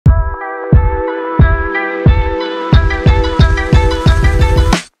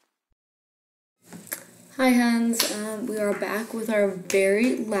Hi Hans, we are back with our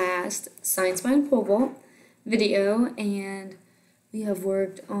very last Science Behind Pole Vault video, and we have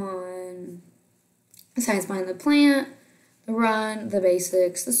worked on the science behind the plant, the run, the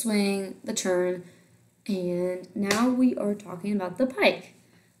basics, the swing, the turn, and now we are talking about the pike.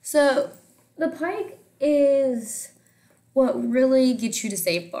 So the pike is what really gets you to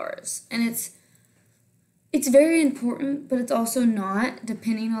save bars, and it's very important, but it's also not,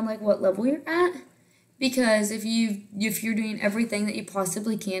 depending on like what level you're at. Because if you're doing everything that you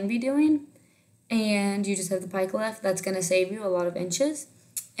possibly can be doing and you just have the pike left, that's going to save you a lot of inches.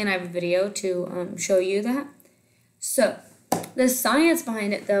 And I have a video to show you that. So the science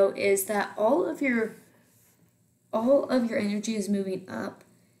behind it, though, is that all of your energy is moving up,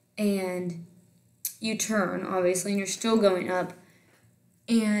 and you turn, obviously, and you're still going up.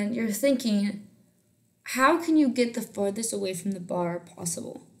 And you're thinking, how can you get the farthest away from the bar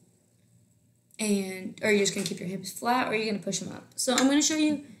possible? And are you just going to keep your hips flat, or are you going to push them up? So I'm going to show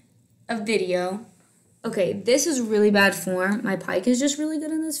you a video. Okay, this is really bad form. My pike is just really good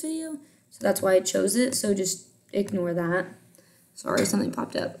in this video, so that's why I chose it. So just ignore that. Sorry, something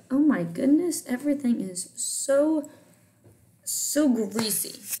popped up. Oh my goodness, everything is so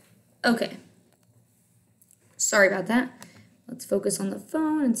greasy. Okay, sorry about that. Let's focus on the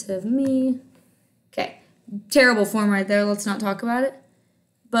phone instead of me. Okay, terrible form right there. Let's not talk about it.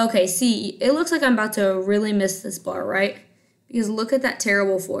 But okay, see, it looks like I'm about to really miss this bar, right? Because look at that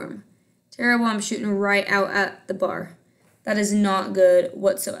terrible form. Terrible, I'm shooting right out at the bar. That is not good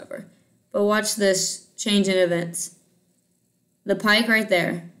whatsoever. But watch this change in events. The pike right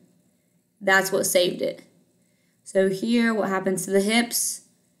there, that's what saved it. So here, what happens to the hips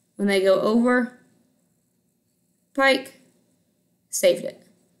when they go over? Pike, saved it,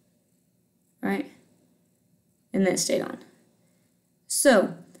 right? And then it stayed on.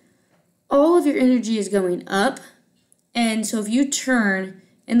 So, all of your energy is going up, and so if you turn,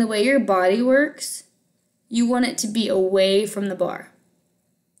 and the way your body works, you want it to be away from the bar.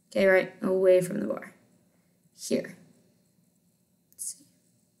 Okay, right? Away from the bar. Here. Let's see.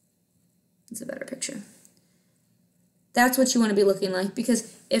 It's a better picture. That's what you want to be looking like,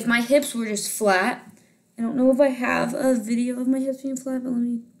 because if my hips were just flat, I don't know if I have a video of my hips being flat, but let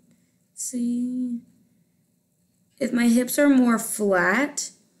me see. If my hips are more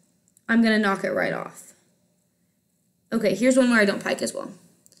flat, I'm going to knock it right off. Okay, here's one where I don't pike as well.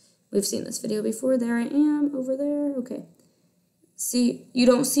 We've seen this video before. There I am, over there. Okay. See, you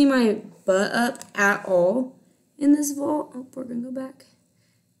don't see my butt up at all in this vault. Oh, we're going to go back.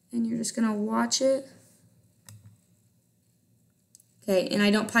 And you're just going to watch it. Okay, and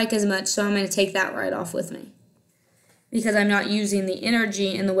I don't pike as much, so I'm going to take that right off with me, because I'm not using the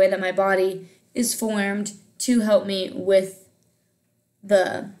energy and the way that my body is formed to help me with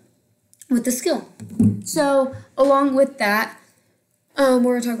the skill. So along with that, we're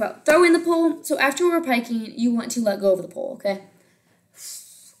going to talk about throwing the pole. So after we're piking, you want to let go of the pole, okay?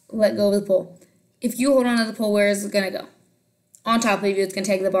 Let go of the pole. If you hold on to the pole, where is it going to go? On top of you, it's going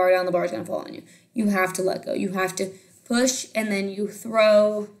to take the bar down, the bar is going to fall on you. You have to let go. You have to push, and then you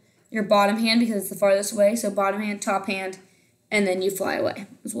throw your bottom hand, because it's the farthest away. So bottom hand, top hand, and then you fly away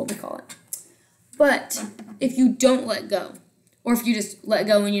is what we call it. But if you don't let go, or if you just let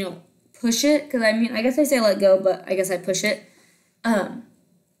go and you don't push it, because I mean, I guess I say let go, but I guess I push it, the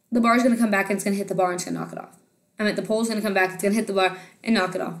bar is going to come back and it's going to hit the bar and it's going to knock it off. I mean, the pole is going to come back, it's going to hit the bar and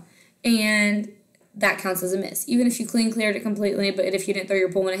knock it off. And that counts as a miss. Even if you cleared it completely, but if you didn't throw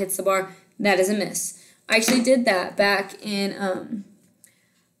your pole when it hits the bar, that is a miss. I actually did that back in,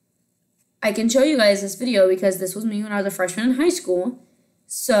 I can show you guys this video because this was me when I was a freshman in high school.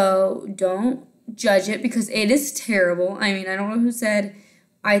 So don't judge it, because it is terrible. I mean, I don't know who said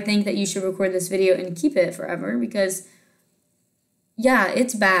I think that you should record this video and keep it forever, because yeah,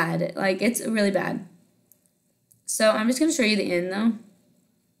 it's bad. Like, it's really bad. So I'm just going to show you the end though.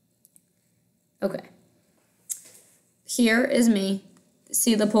 Okay. Here is me.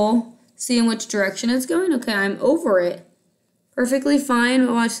 See the pole? See in which direction it's going? Okay, I'm over it. Perfectly fine,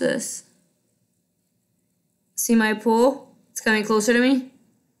 but watch this. See my pole? It's coming closer to me.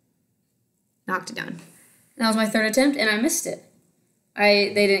 Knocked it down. And that was my third attempt, and I missed it.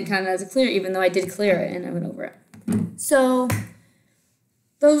 They didn't count it as a clear, even though I did clear it, and I went over it. So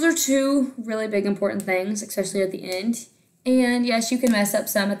those are two really big important things, especially at the end. And yes, you can mess up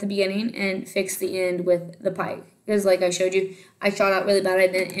some at the beginning and fix the end with the pike. Because like I showed you, I shot out really bad. I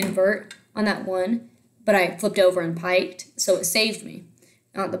didn't invert on that one, but I flipped over and piked, so it saved me.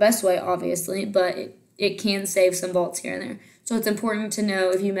 Not the best way, obviously, but it can save some vaults here and there. So it's important to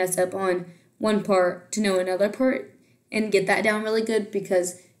know if you mess up on one part, to know another part and get that down really good,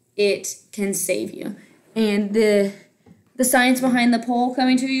 because it can save you. And the science behind the pole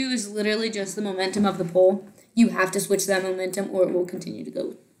coming to you is literally just the momentum of the pole. You have to switch that momentum or it will continue to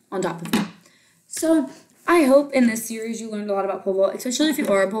go on top of you. So I hope in this series you learned a lot about pole vault, especially if you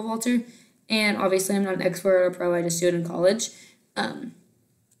are a pole vaulter. And obviously I'm not an expert or a pro, I just do it in college. And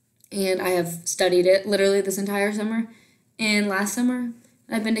I have studied it literally this entire summer. And last summer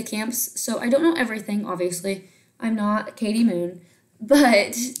I've been to camps, so I don't know everything, obviously. I'm not Katie Moon,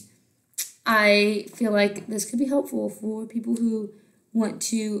 but I feel like this could be helpful for people who want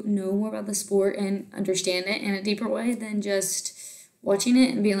to know more about the sport and understand it in a deeper way than just watching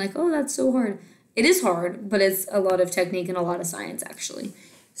it and being like, oh, that's so hard. It is hard, but it's a lot of technique and a lot of science, actually.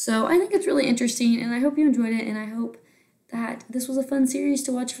 So I think it's really interesting, and I hope you enjoyed it, and I hope that this was a fun series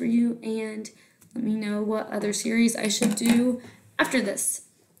to watch for you, and let me know what other series I should do after this.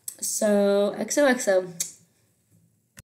 So, XOXO.